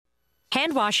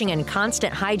Hand washing and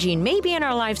constant hygiene may be in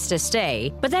our lives to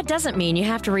stay, but that doesn't mean you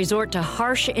have to resort to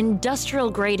harsh,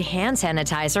 industrial-grade hand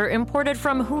sanitizer imported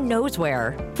from who knows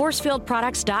where.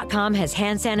 ForcefieldProducts.com has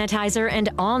hand sanitizer and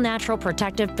all-natural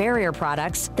protective barrier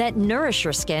products that nourish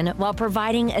your skin while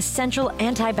providing essential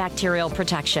antibacterial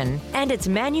protection. And it's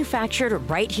manufactured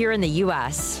right here in the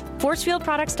U.S.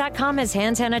 ForcefieldProducts.com has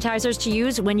hand sanitizers to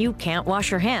use when you can't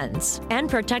wash your hands, and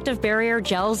protective barrier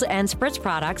gels and spritz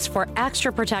products for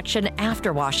extra protection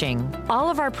after washing. All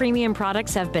of our premium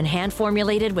products have been hand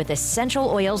formulated with essential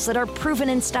oils that are proven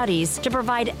in studies to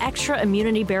provide extra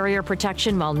immunity barrier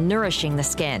protection while nourishing the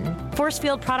skin.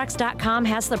 ForcefieldProducts.com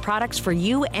has the products for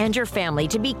you and your family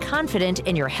to be confident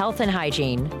in your health and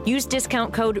hygiene. Use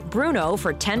discount code BRUNO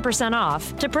for 10%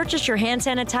 off to purchase your hand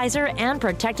sanitizer and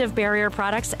protective barrier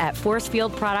products at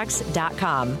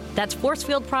ForcefieldProducts.com. That's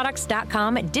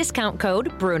ForcefieldProducts.com, discount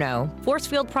code BRUNO.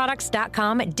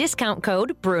 ForcefieldProducts.com, discount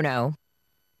code BRUNO.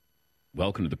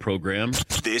 Welcome to the program.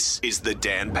 This is the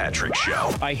Dan Patrick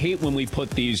Show. I hate when we put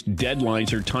these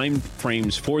deadlines or time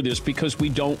frames for this because we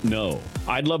don't know.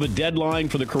 I'd love a deadline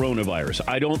for the coronavirus.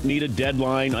 I don't need a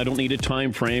deadline. I don't need a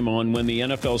time frame on when the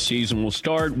NFL season will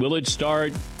start. Will it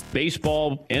start?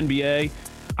 Baseball, NBA.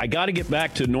 I got to get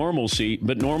back to normalcy,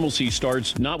 but normalcy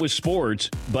starts not with sports,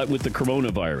 but with the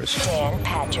coronavirus. Dan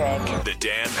Patrick. The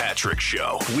Dan Patrick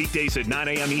Show. Weekdays at 9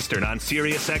 a.m. Eastern on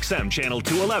SiriusXM Channel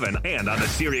 211 and on the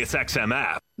SiriusXM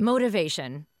app.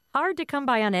 Motivation. Hard to come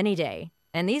by on any day.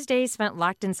 And these days spent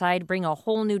locked inside bring a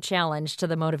whole new challenge to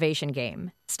the motivation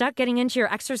game. Stuck getting into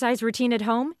your exercise routine at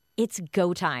home? It's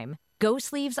go time. Go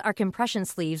Sleeves are compression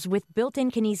sleeves with built-in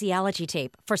kinesiology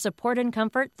tape for support and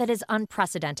comfort that is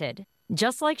unprecedented.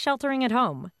 Just like sheltering at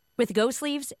home. With Go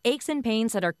Sleeves, aches and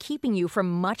pains that are keeping you from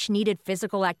much-needed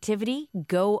physical activity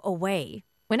go away.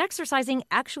 When exercising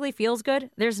actually feels good,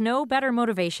 there's no better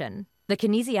motivation. The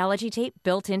kinesiology tape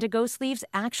built into Go Sleeves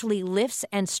actually lifts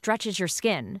and stretches your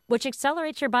skin, which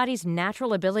accelerates your body's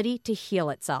natural ability to heal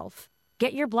itself.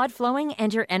 Get your blood flowing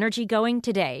and your energy going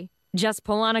today. Just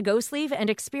pull on a Go Sleeve and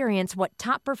experience what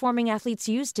top-performing athletes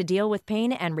use to deal with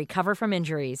pain and recover from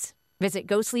injuries. Visit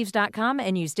GoSleeves.com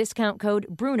and use discount code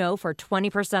BRUNO for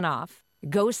 20% off.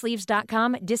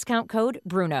 GoSleeves.com, discount code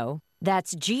BRUNO.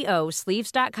 That's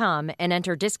GOSleeves.com and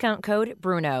enter discount code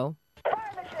BRUNO.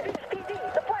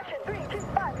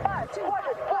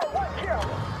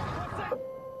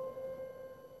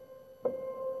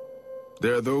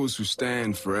 There are those who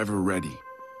stand forever ready.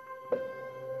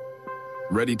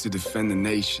 Ready to defend the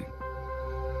nation.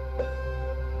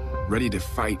 Ready to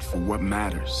fight for what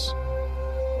matters.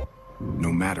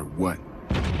 No matter what.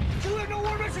 Do you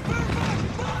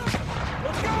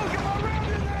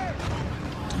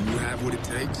have what it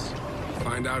takes?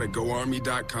 Find out at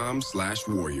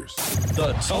GoArmy.com/warriors.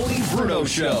 The Tony Bruno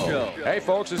Show. Hey,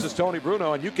 folks, this is Tony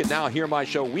Bruno, and you can now hear my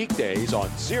show weekdays on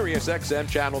SiriusXM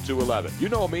Channel 211. You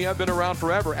know me, I've been around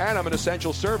forever, and I'm an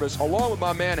essential service, along with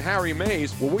my man Harry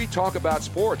Mays, where we talk about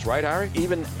sports, right, Harry?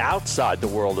 Even outside the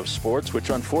world of sports, which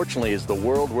unfortunately is the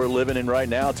world we're living in right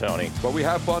now, Tony. But we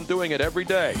have fun doing it every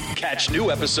day. Catch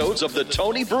new episodes of The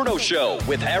Tony Bruno Show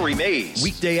with Harry Mays.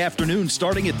 Weekday afternoon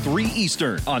starting at 3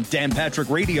 Eastern on Dan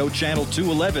Patrick Radio Channel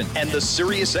 211 and the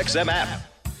SiriusXM app.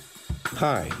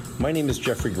 Hi, my name is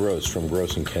Jeffrey Gross from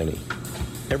Gross & Kenny.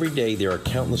 Every day there are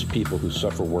countless people who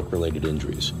suffer work-related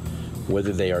injuries,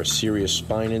 whether they are serious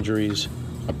spine injuries,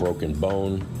 a broken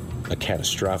bone, a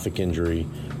catastrophic injury,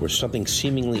 or something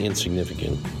seemingly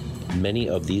insignificant. Many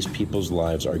of these people's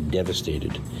lives are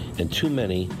devastated, and too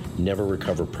many never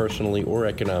recover personally or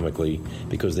economically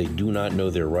because they do not know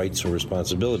their rights or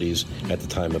responsibilities at the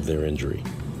time of their injury.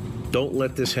 Don't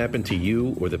let this happen to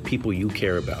you or the people you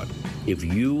care about. If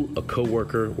you, a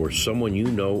coworker, or someone you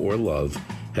know or love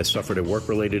has suffered a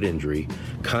work-related injury,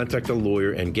 contact a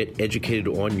lawyer and get educated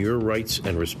on your rights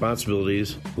and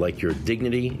responsibilities, like your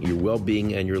dignity, your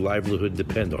well-being, and your livelihood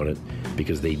depend on it,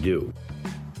 because they do.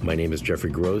 My name is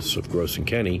Jeffrey Gross of Gross &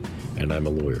 Kenny, and I'm a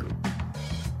lawyer.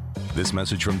 This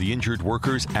message from the Injured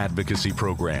Workers Advocacy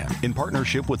Program in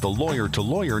partnership with the Lawyer to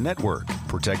Lawyer Network.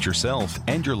 Protect yourself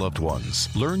and your loved ones.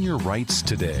 Learn your rights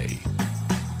today.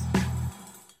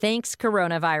 Thanks,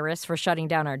 coronavirus, for shutting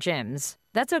down our gyms.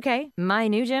 That's okay. My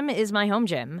new gym is my home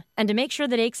gym. And to make sure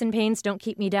that aches and pains don't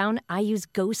keep me down, I use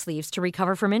Go Sleeves to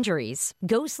recover from injuries.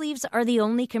 Go Sleeves are the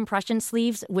only compression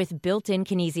sleeves with built-in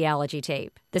kinesiology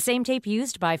tape. The same tape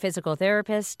used by physical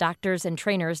therapists, doctors, and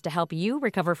trainers to help you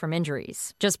recover from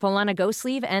injuries. Just pull on a Go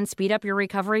Sleeve and speed up your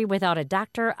recovery without a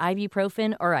doctor,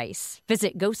 ibuprofen, or ice.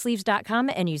 Visit GoSleeves.com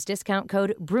and use discount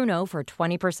code BRUNO for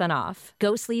 20% off.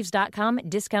 GoSleeves.com,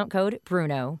 discount code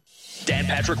BRUNO. Dan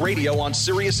Patrick Radio on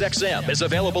SiriusXM is is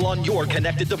available on your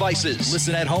connected devices.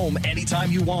 Listen at home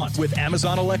anytime you want with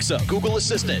Amazon Alexa, Google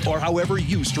Assistant, or however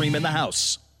you stream in the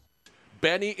house.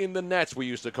 Benny in the Nets, we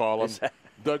used to call him.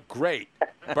 The great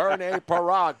Bernie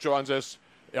Parent joins us.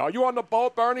 Are you on the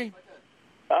boat, Bernie?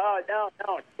 No.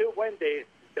 It's too windy.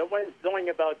 The wind's blowing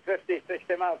about 50,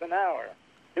 60 miles an hour.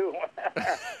 Too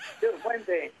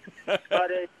windy.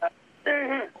 But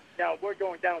we're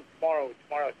going down tomorrow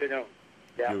afternoon.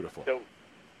 Yeah. Beautiful. So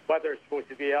weather's supposed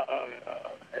to be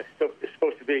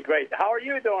supposed to be great. How are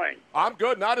you doing? I'm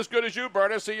good. Not as good as you,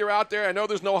 Bert. I see you're out there. I know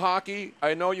there's no hockey.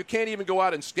 I know you can't even go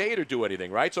out and skate or do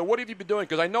anything, right? So what have you been doing?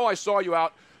 Because I know I saw you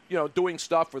out, doing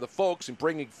stuff for the folks and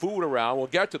bringing food around. We'll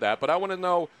get to that. But I want to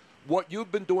know what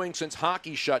you've been doing since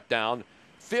hockey shut down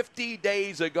 50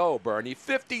 days ago, Bernie.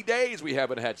 50 days we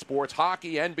haven't had sports,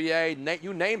 hockey, NBA,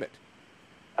 you name it.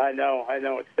 I know.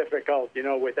 It's difficult,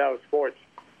 without sports.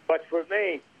 But for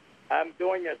me, I'm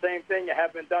doing the same thing I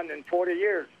haven't done in 40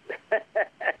 years.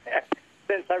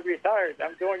 Since I retired,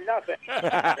 I'm doing nothing.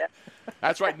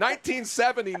 That's right,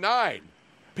 1979.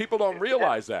 People don't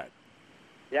realize that.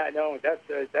 Yeah, no, that's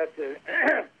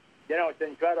it's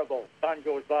incredible. Time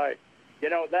goes by.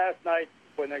 Last night,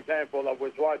 for an example, I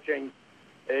was watching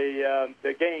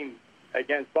the game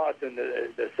against Boston,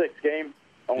 the sixth game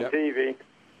on TV,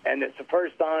 and it's the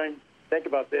first time. Think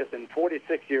about this: in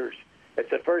 46 years, it's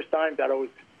the first time that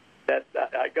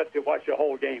I got to watch the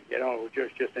whole game. It was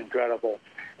just incredible.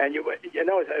 And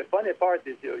the funny part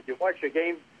is you watch a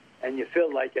game and you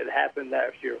feel like it happened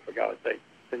last year. For God's sake,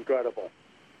 it's incredible.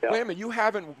 Yeah. Wait a minute, you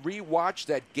haven't rewatched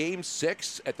that Game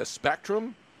 6 at the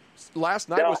Spectrum? Last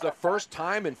night was the first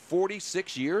time in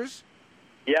 46 years?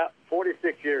 Yeah,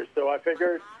 46 years. So I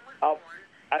figured I'll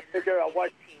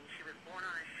watch.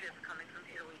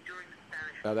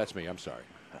 Oh, that's me. I'm sorry.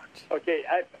 Okay,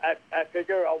 I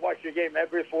figure I'll watch the game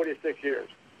every 46 years.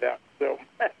 Yeah. So,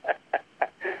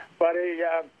 but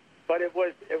it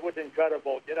was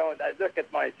incredible. I look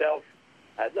at myself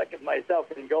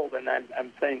in gold, and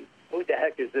I'm saying, who the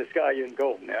heck is this guy in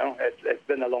gold? It's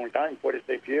been a long time,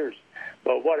 46 years.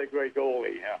 But what a great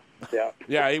goalie! Yeah.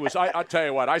 Yeah, he was. I'll tell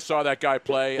you what. I saw that guy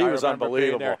play. He was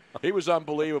unbelievable. He was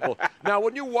unbelievable. Now,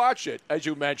 when you watch it, as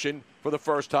you mentioned, for the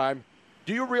first time,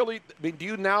 do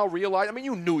you now realize? I mean,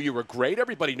 you knew you were great.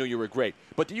 Everybody knew you were great.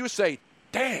 But do you say,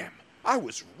 "Damn, I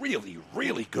was really,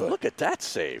 really good"? Look at that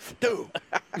save, dude.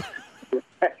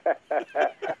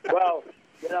 Well,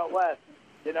 you know what?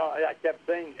 I kept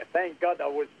saying, thank God I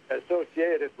was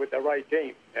associated with the right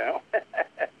team.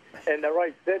 In the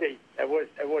right city. It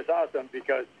was awesome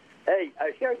because, hey,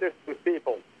 I shared this with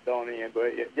people, Tony, and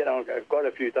quite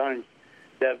a few times,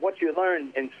 that what you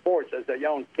learn in sports as a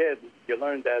young kid, you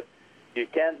learn that you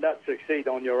cannot succeed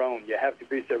on your own. You have to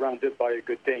be surrounded by a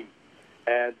good team.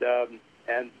 And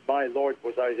my Lord,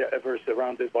 was I ever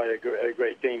surrounded by a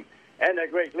great team. And a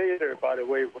great leader, by the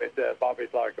way, with Bobby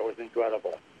Clark. It was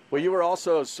incredible. Well, you were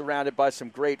also surrounded by some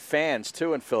great fans,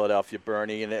 too, in Philadelphia,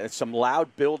 Bernie, and some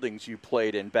loud buildings you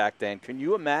played in back then. Can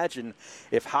you imagine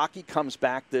if hockey comes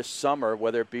back this summer,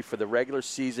 whether it be for the regular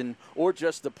season or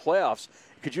just the playoffs,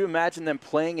 could you imagine them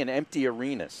playing in empty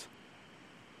arenas?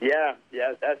 Yeah,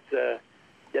 that's,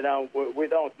 we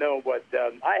don't know, but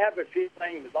I have a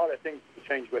feeling a lot of things will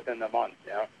change within a month,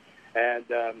 and,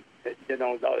 a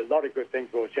lot of good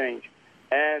things will change.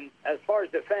 And as far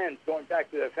as the fans, going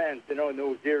back to the fans, in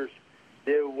those years,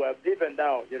 even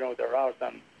now, they're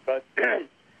awesome. But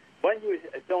when you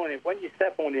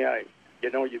step on the ice,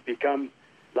 you become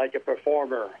like a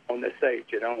performer on the stage,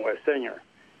 a singer.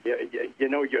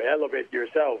 You elevate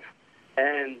yourself.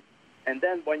 And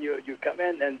then when you come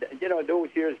in, and, those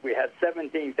years we had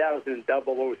 17,000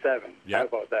 007. Yep. How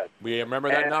about that? We remember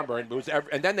that number. And,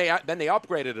 then they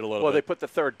upgraded it a little bit. Well, they put the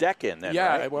third deck in then,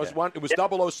 yeah, right? It was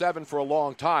 007 for a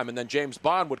long time, and then James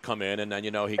Bond would come in, and then,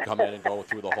 he'd come in and go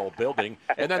through the whole building.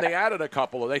 And then they added a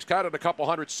couple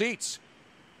hundred seats.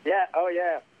 Yeah, oh,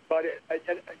 yeah. But,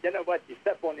 you know what? You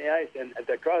step on the ice, and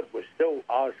the crowd was so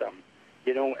awesome.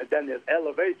 And then it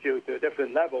elevates you to a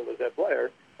different level as a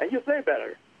player, and you play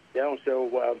better.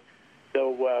 So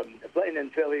playing in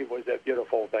Philly was a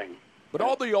beautiful thing. But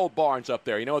all the old barns up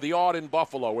there, the Aud in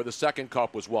Buffalo where the second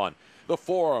cup was won, the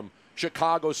Forum,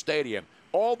 Chicago Stadium,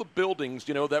 all the buildings,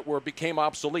 that became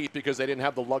obsolete because they didn't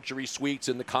have the luxury suites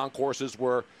and the concourses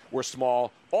were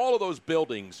small. All of those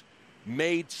buildings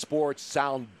made sports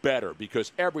sound better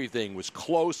because everything was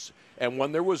close, and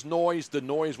when there was noise, the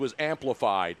noise was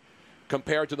amplified.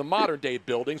 Compared to the modern-day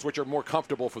buildings, which are more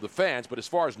comfortable for the fans. But as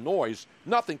far as noise,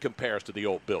 nothing compares to the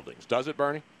old buildings. Does it,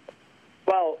 Bernie?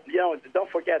 Well, don't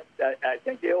forget, I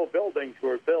think the old buildings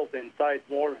were built inside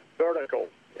more vertical,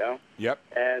 Yep.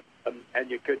 And and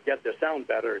you could get the sound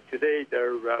better. Today,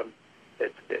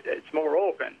 it's more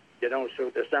open,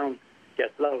 so the sound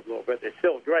gets loud a little bit. It's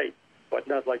still great, but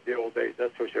not like the old days,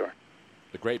 that's for sure.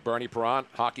 The great Bernie Parent,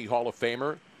 Hockey Hall of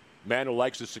Famer, man who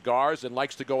likes his cigars and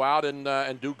likes to go out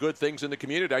and do good things in the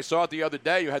community. I saw it the other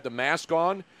day. You had the mask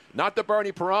on, not the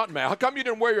Bernie Parent mask. How come you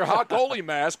didn't wear your hot goalie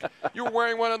mask? You were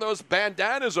wearing one of those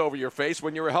bandanas over your face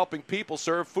when you were helping people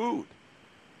serve food.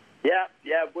 Yeah,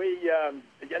 we,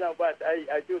 but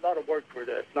I do a lot of work for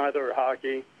the Snyder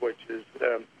Hockey, which is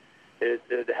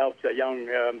it helps the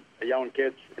young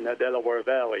kids in the Delaware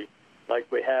Valley.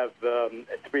 Like we have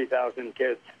 3,000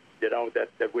 kids,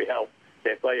 that we help.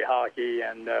 They play hockey,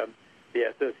 and the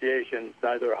association,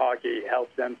 Snyder Hockey,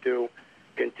 helps them to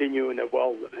continue in the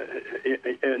well,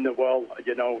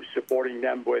 supporting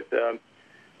them with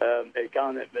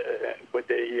with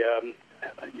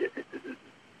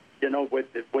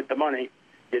the money,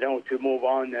 to move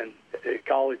on and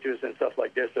colleges and stuff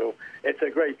like this. So it's a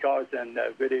great cause, and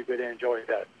really, really enjoy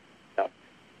that.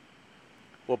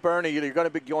 Well, Bernie, you're going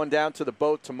to be going down to the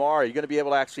boat tomorrow. You're going to be able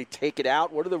to actually take it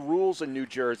out. What are the rules in New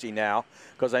Jersey now?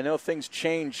 Because I know things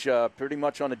change pretty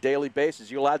much on a daily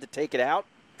basis. You allowed to take it out?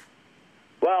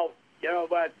 Well, you know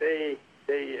what?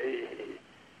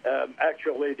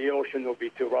 Actually, the ocean will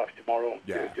be too rough tomorrow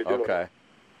to do it.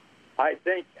 I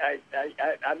think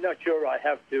I'm not sure. I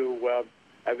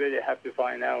really have to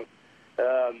find out.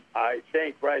 I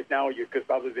think right now you could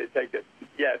probably take the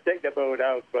boat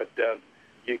out, but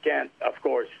you can't. Of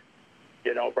course,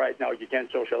 right now you can't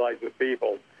socialize with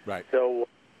people. Right. So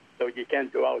you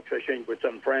can't go out fishing with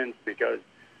some friends because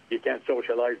you can't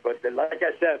socialize. But like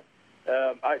I said,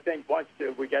 I think once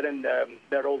we get in the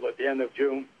middle at the end of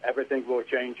June, everything will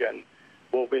change and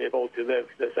we'll be able to live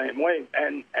the same way.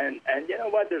 And you know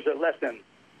what? There's a lesson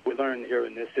we learned here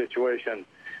in this situation.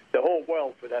 The whole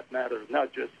world, for that matter,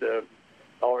 not just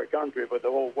our country, but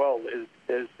the whole world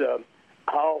is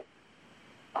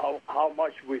how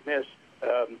much we miss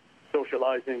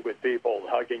socializing with people,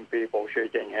 hugging people,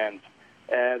 shaking hands,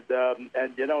 and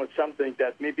it's something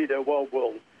that maybe the world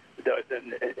will.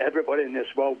 Everybody in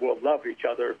this world will love each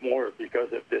other more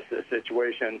because of this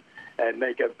situation and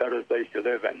make a better place to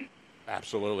live in.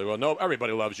 Absolutely. Well, no,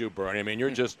 everybody loves you, Bernie. I mean,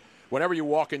 you're just, whenever you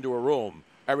walk into a room,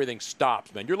 everything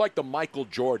stops, man. You're like the Michael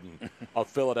Jordan of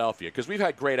Philadelphia, because we've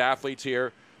had great athletes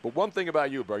here. But one thing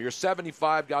about you, Bernie, you're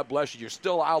 75, God bless you. You're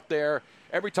still out there.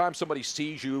 Every time somebody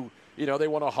sees you, they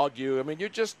want to hug you. I mean, you're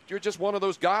just one of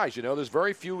those guys, There's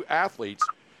very few athletes.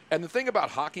 And the thing about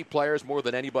hockey players more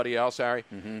than anybody else, Harry,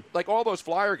 like all those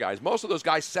Flyer guys, most of those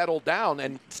guys settled down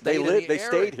and stayed in the area. They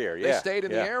stayed here, yeah. They stayed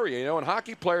in the area, And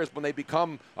hockey players, when they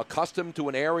become accustomed to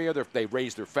an area, they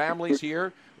raise their families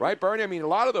here, right, Bernie? I mean, a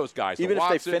lot of those guys. Even if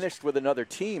they finished with another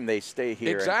team, they stay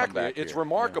here. Exactly. And come back It's here.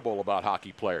 remarkable about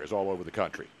hockey players all over the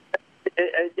country.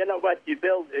 You know what? You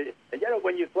build.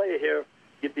 When you play here,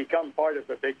 you become part of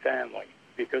a big family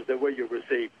because the way you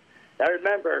receive. I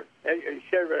remember, I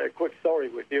share a quick story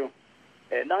with you.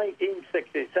 In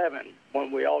 1967,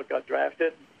 when we all got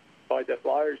drafted by the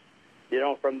Flyers,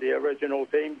 from the original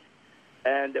teams,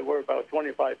 and there were about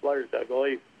 25 players, I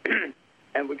believe,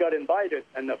 and we got invited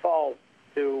in the fall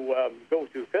to go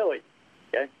to Philly,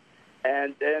 okay?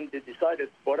 And then they decided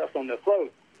to put us on the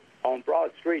float on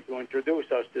Broad Street to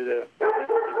introduce us to the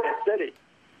city.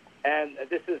 And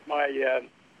this is my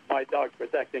dog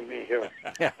protecting me here.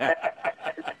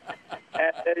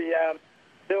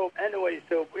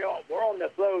 So we're on the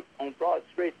float on Broad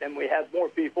Street, and we had more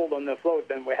people on the float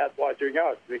than we had watching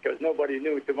us because nobody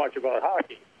knew too much about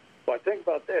hockey. But think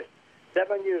about this.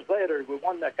 7 years later, we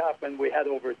won the cup, and we had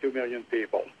over 2 million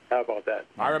people. How about that?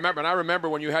 I remember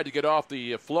when you had to get off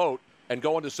the float and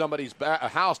go into somebody's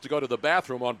house to go to the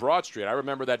bathroom on Broad Street. I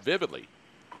remember that vividly.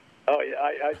 Oh, yeah,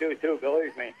 I do too,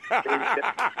 believe me.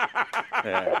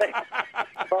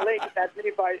 Police had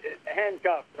me by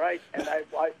handcuffs, right? And I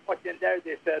walked in there.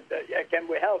 They said, can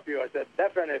we help you? I said,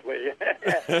 definitely.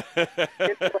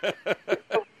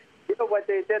 You know what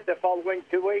they did the following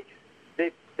 2 weeks?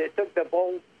 They took the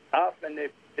bowl off and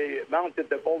they mounted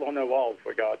the bowl on the wall,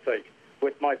 for God's sake,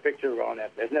 with my picture on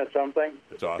it. Isn't that something?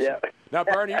 It's awesome. Yeah. Now,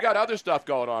 Bernie, you got other stuff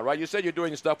going on, right? You said you're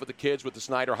doing stuff with the kids with the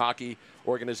Snyder Hockey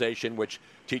Organization, which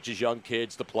teaches young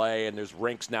kids to play, and there's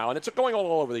rinks now, and it's going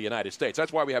all over the United States.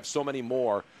 That's why we have so many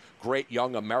more great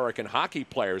young American hockey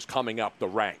players coming up the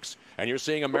ranks. And you're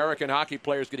seeing American hockey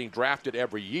players getting drafted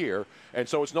every year, and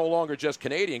so it's no longer just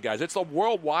Canadian guys. It's a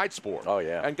worldwide sport. Oh,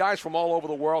 yeah. And guys from all over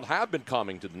the world have been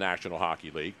coming to the National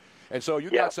Hockey League. And so you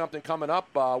got something coming up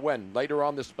when? Later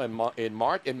on in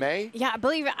May? Yeah, I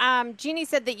believe Jeannie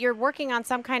said that you're working on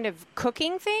some kind of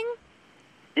cooking thing?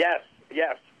 Yes.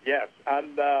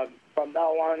 I'm from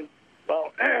now on,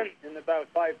 well, in about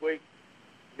 5 weeks,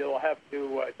 you'll have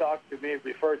to talk to me,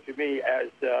 refer to me as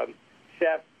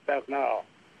Chef Bernard.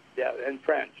 Yeah, in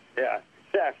French. Yeah,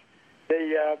 Chef.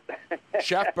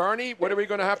 Chef Bernie, what are we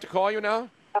going to have to call you now?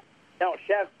 No,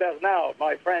 Chef Bernard,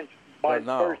 my French. My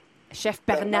first. Chef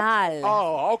Bernal.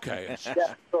 Oh, okay.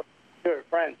 Yeah, sure,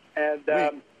 French. And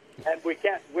we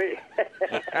can't, you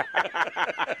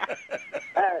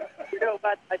know,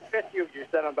 but I miss you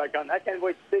son of a gun. I can't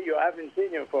wait to see you. I haven't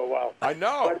seen you for a while. I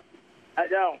know. I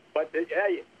know, but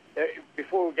hey,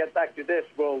 before we get back to this,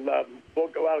 we'll go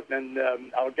out and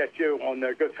I'll get you on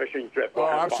a good fishing trip. Oh,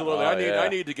 absolutely. I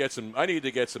need to get some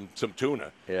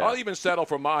tuna. Yeah. I'll even settle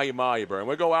for mahi, Bern.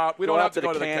 We go out. We don't have to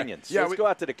go to the canyons. Yeah, Let's go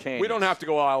out to the canyons. We don't have to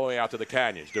go all the way out to the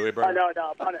canyons, do we, Bern? No.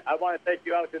 I want to take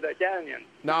you out to the canyon.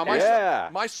 Now, my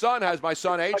son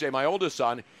AJ, my oldest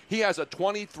son. He has a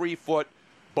 23-foot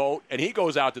boat, and he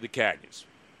goes out to the canyons.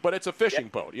 But it's a fishing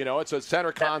boat. You know, it's a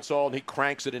center console, and he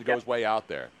cranks it and goes way out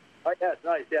there. Oh, yeah, it's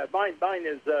nice. Yeah, mine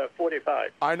is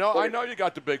 45. I know you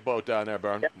got the big boat down there,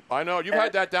 Bern. Yeah. I know. You've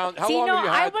had that down. How long have you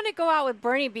had? I want to go out with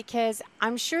Bernie because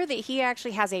I'm sure that he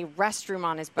actually has a restroom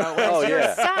on his boat, whereas Oh, your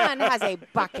yeah. son has a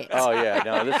bucket. Oh, yeah.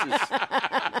 No, this is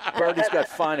 – Bernie's got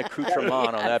fine accoutrement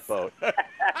on that boat.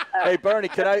 Hey, Bernie,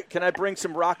 can I bring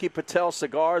some Rocky Patel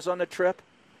cigars on the trip?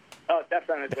 Oh,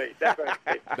 definitely.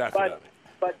 Definitely.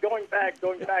 But going back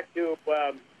to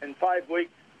in 5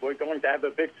 weeks, we're going to have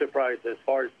a big surprise as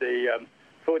far as the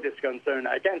food is concerned.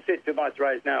 I can't say too much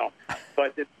right now,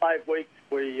 but in 5 weeks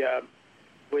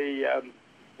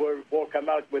we'll come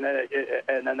out with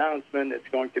an announcement. It's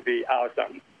going to be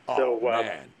awesome. Oh,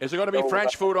 man. Is it going to be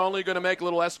French food only? You're going to make a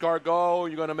little escargot?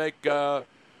 You're going to make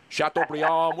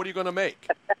Chateaubriand? What are you going to make?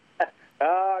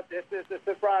 This is a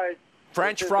surprise.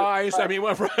 French fries? I mean,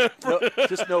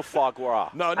 just no foie gras.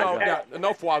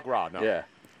 No foie gras. No. Yeah.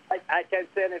 I can't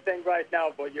say anything right now,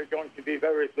 but you're going to be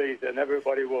very pleased, and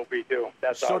everybody will be too.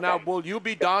 That's so awesome. Now, will you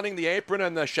be donning the apron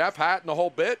and the chef hat and the whole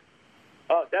bit?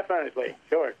 Oh, definitely.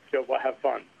 Sure. We'll have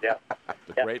fun. Yeah.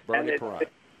 The great Bernie Perrine.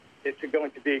 It's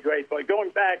going to be great. But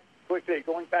going back to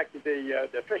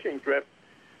the fishing trip,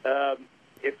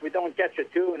 if we don't catch a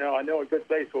tuna, I know a good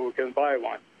place where we can buy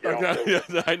one.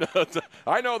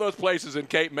 I know those places in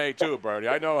Cape May too, Bernie.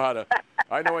 I know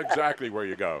exactly where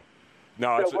you go.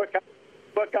 No, so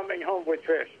we're coming home with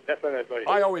fish, definitely.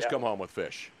 I always come home with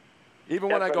fish. Even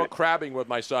when I go crabbing with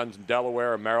my sons in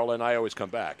Delaware and Maryland, I always come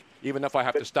back. Even if I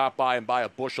have to stop by and buy a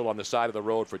bushel on the side of the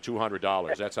road for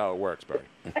 $200. That's how it works, Bernie.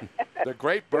 The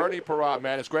great Bernie Perrine,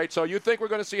 man. It's great. So you think we're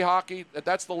going to see hockey?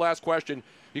 That's the last question.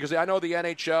 Because I know the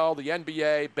NHL, the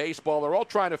NBA, baseball, they're all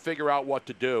trying to figure out what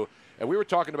to do. And we were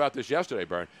talking about this yesterday,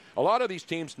 Bern. A lot of these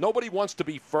teams, nobody wants to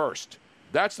be first.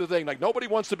 That's the thing. Like, nobody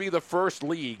wants to be the first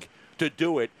league to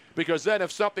do it, because then if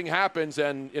something happens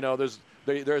and, you know, the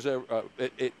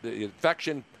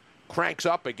infection cranks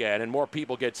up again and more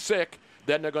people get sick,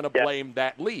 then they're going to blame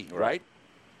that league, right?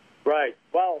 Right.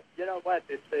 Well, you know what?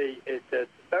 It's a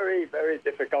very, very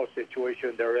difficult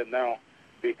situation they're in now,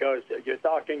 because you're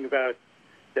talking about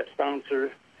the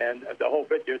sponsor and the whole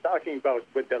bit. You're talking about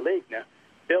with the league now,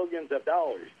 billions of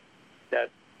dollars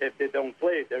that if they don't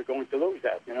play, they're going to lose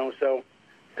that, you know. So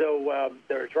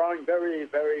they're trying very,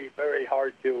 very, very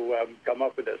hard to come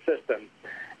up with a system.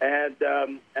 And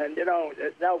you know,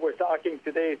 now we're talking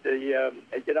today,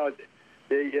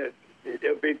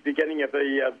 it'll be beginning of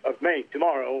May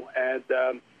tomorrow, and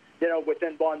you know,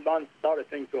 within 1 month, a lot of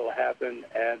things will happen,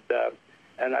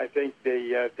 and I think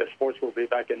the sports will be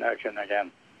back in action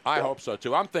again. I hope so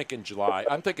too. I'm thinking July.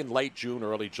 I'm thinking late June,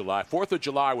 early July. 4th of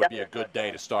July would be a good day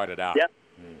to start it out.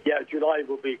 Yeah, July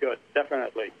will be good,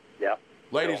 definitely. Yeah.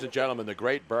 Ladies and gentlemen, the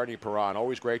great Bernie Perrine.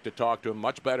 Always great to talk to him.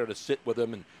 Much better to sit with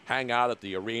him and hang out at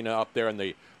the arena up there in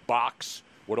the box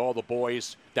with all the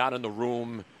boys down in the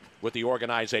room with the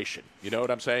organization. You know what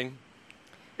I'm saying?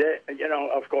 You know,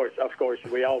 of course,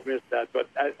 we all miss that. But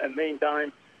in the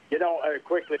meantime, you know,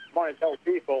 quickly, I want to tell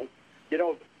people, you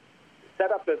know,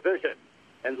 set up a vision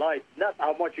in life, not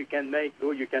how much you can make,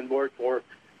 who you can work for.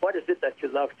 What is it that you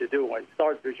love to do? And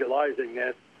start visualizing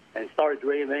this and start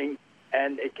dreaming.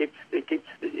 And it keeps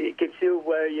you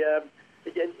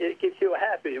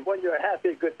happy. And when you're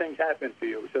happy, good things happen to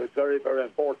you. So it's very, very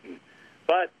important.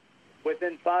 But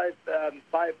within 5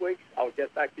 weeks, I'll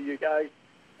get back to you guys,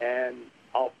 and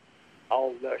I'll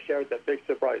share the big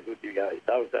surprise with you guys.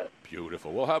 How's that?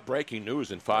 Beautiful. We'll have breaking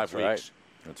news in 5 weeks. Right.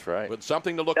 That's right. But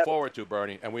something to look forward to,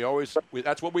 Bernie. And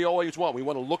that's what we always want. We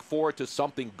want to look forward to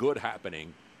something good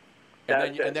happening.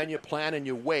 And then you plan and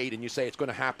you wait and you say it's going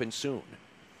to happen soon.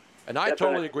 And I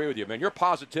totally agree with you, man. Your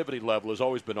positivity level has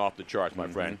always been off the charts, my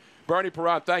friend. Bernie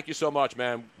Perron, thank you so much,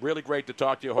 man. Really great to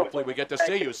talk to you. Hopefully we get to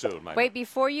see you soon, man. Wait,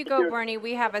 before you go, Bernie,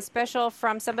 we have a special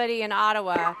from somebody in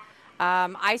Ottawa,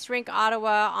 Ice Rink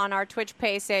Ottawa, on our Twitch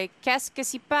page. Say, qu'est-ce que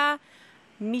c'est pas?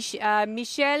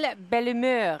 Michel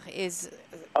Bellumeur is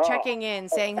checking in,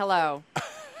 saying hello.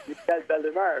 Michel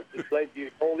Bellumeur, who played the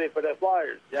goalie for the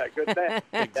Flyers. Yeah, good man.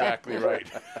 Exactly right.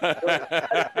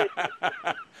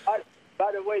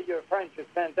 By the way, your French is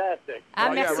fantastic.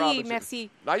 Merci,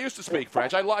 merci. I used to speak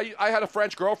French. I had a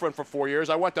French girlfriend for 4 years.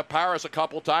 I went to Paris a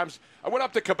couple of times. I went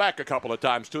up to Quebec a couple of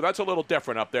times, too. That's a little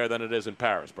different up there than it is in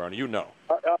Paris, Bernie. You know.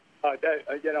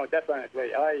 Definitely.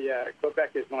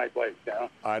 Quebec is my place, you know.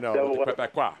 I know, so, the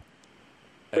Quebecois.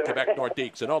 And Quebec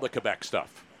Nordiques and all the Quebec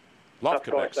stuff. Love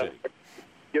Quebec City.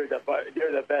 You're the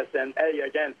best. And, hey,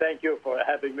 again, thank you for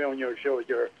having me on your show.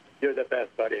 You're the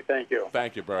best, buddy. Thank you.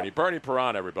 Thank you, Bernie. Bernie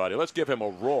Perron, everybody. Let's give him a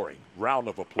roaring round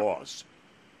of applause.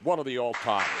 One of the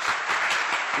all-timers.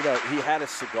 You know, he had a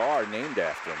cigar named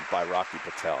after him by Rocky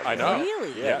Patel. I know. Really?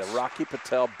 Yeah, yes. The Rocky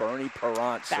Patel Bernie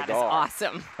Perron cigar. That is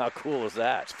awesome. How cool is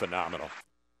that? It's phenomenal.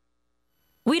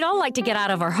 We'd all like to get out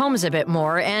of our homes a bit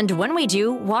more, and when we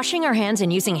do, washing our hands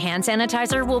and using hand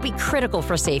sanitizer will be critical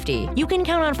for safety. You can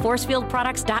count on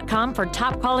ForcefieldProducts.com for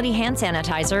top-quality hand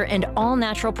sanitizer and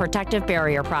all-natural protective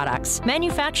barrier products,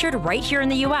 manufactured right here in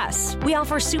the U.S. We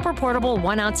offer super portable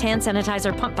 1-ounce hand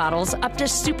sanitizer pump bottles up to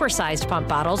super-sized pump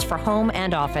bottles for home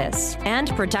and office, and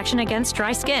protection against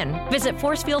dry skin. Visit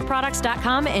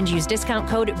ForcefieldProducts.com and use discount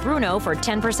code BRUNO for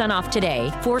 10% off today.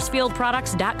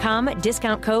 ForcefieldProducts.com,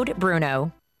 discount code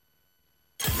BRUNO.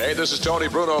 Hey, this is Tony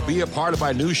Bruno. Be a part of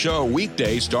my new show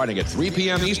weekdays starting at 3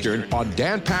 p.m. Eastern on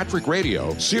Dan Patrick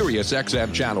Radio, Sirius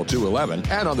XM Channel 211,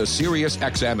 and on the Sirius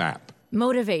XM app.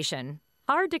 Motivation.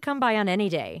 Hard to come by on any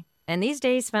day. And these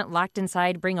days spent locked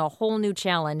inside bring a whole new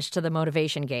challenge to the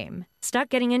motivation game. Stuck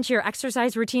getting into your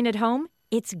exercise routine at home?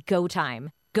 It's go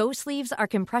time. Go Sleeves are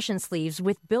compression sleeves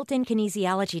with built-in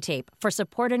kinesiology tape for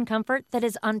support and comfort that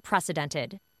is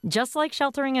unprecedented. Just like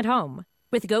sheltering at home.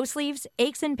 With Go Sleeves,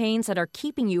 aches and pains that are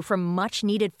keeping you from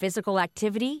much-needed physical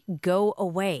activity go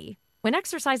away. When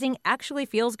exercising actually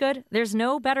feels good, there's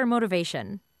no better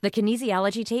motivation. The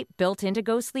kinesiology tape built into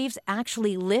Go Sleeves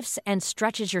actually lifts and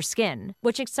stretches your skin,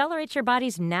 which accelerates your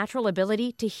body's natural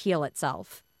ability to heal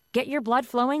itself. Get your blood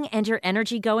flowing and your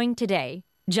energy going today.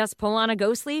 Just pull on a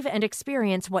Go Sleeve and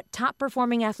experience what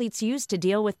top-performing athletes use to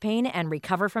deal with pain and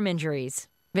recover from injuries.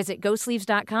 Visit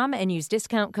GoSleeves.com and use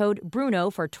discount code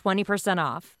BRUNO for 20%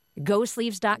 off.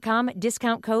 GoSleeves.com,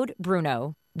 discount code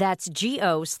BRUNO. That's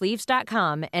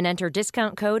GoSleeves.com and enter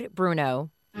discount code BRUNO.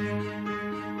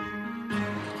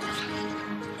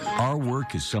 Our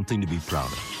work is something to be proud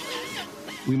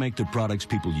of. We make the products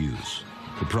people use,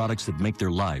 the products that make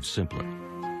their lives simpler,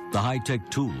 the high-tech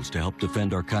tools to help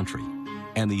defend our country,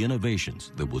 and the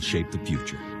innovations that will shape the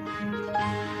future.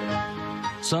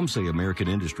 Some say American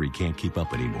industry can't keep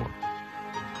up anymore.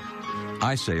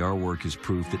 I say our work is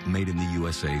proof that made in the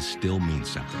USA still means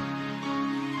something.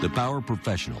 The power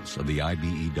professionals of the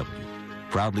IBEW.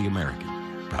 Proudly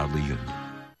American, proudly union.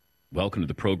 Welcome to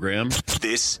the program.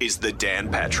 This is the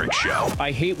Dan Patrick Show.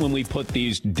 I hate when we put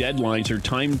these deadlines or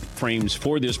time frames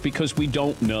for this because we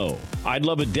don't know. I'd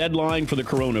love a deadline for the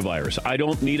coronavirus. I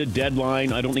don't need a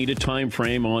deadline. I don't need a time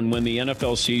frame on when the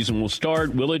NFL season will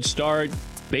start. Will it start?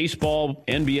 Baseball,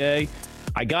 NBA.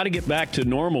 I got to get back to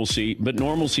normalcy, but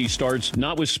normalcy starts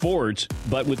not with sports,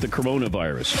 but with the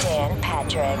coronavirus. Dan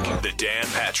Patrick. The Dan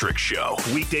Patrick Show.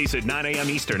 Weekdays at 9 a.m.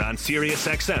 Eastern on Sirius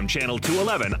XM Channel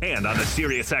 211 and on the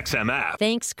Sirius XM app.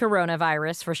 Thanks,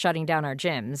 coronavirus, for shutting down our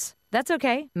gyms. That's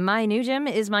okay. My new gym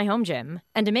is my home gym.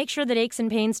 And to make sure that aches and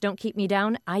pains don't keep me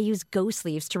down, I use Go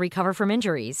Sleeves to recover from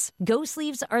injuries. Go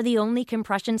Sleeves are the only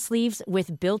compression sleeves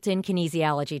with built-in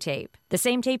kinesiology tape. The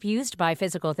same tape used by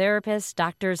physical therapists,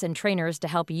 doctors, and trainers to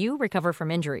help you recover from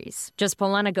injuries. Just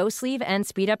pull on a Go Sleeve and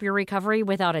speed up your recovery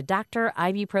without a doctor,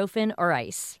 ibuprofen, or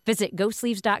ice. Visit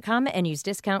GoSleeves.com and use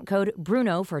discount code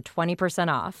BRUNO for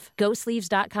 20% off.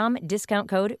 GoSleeves.com, discount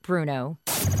code BRUNO.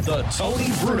 The Tony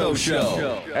Bruno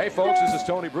Show. Hey, folks, this is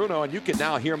Tony Bruno, and you can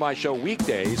now hear my show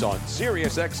weekdays on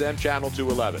Sirius XM Channel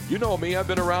 211. You know me, I've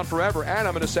been around forever, and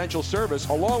I'm an essential service,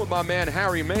 along with my man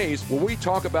Harry Mays, where we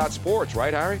talk about sports,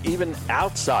 right, Harry? Even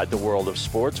outside the world of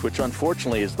sports, which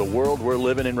unfortunately is the world we're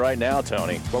living in right now,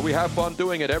 Tony. But we have fun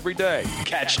doing it every day.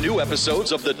 Catch new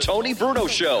episodes of The Tony Bruno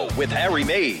Show with Harry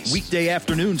Mays. Weekday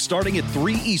afternoon starting at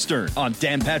 3 Eastern on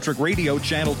Dan Patrick Radio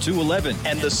Channel 211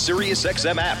 and the Sirius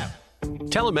XM app.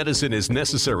 Telemedicine is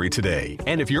necessary today,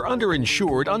 and if you're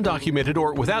underinsured, undocumented,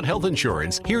 or without health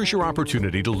insurance, here's your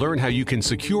opportunity to learn how you can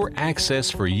secure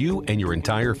access for you and your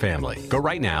entire family. Go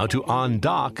right now to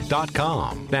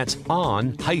ondoc.com. That's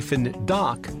on-doc.com.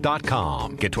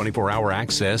 Get 24-hour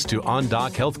access to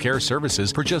OnDoc healthcare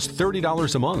services for just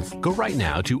 $30 a month. Go right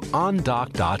now to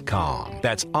ondoc.com.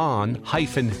 That's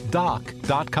on-doc.com.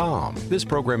 This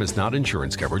program is not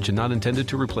insurance coverage and not intended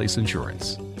to replace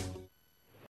insurance.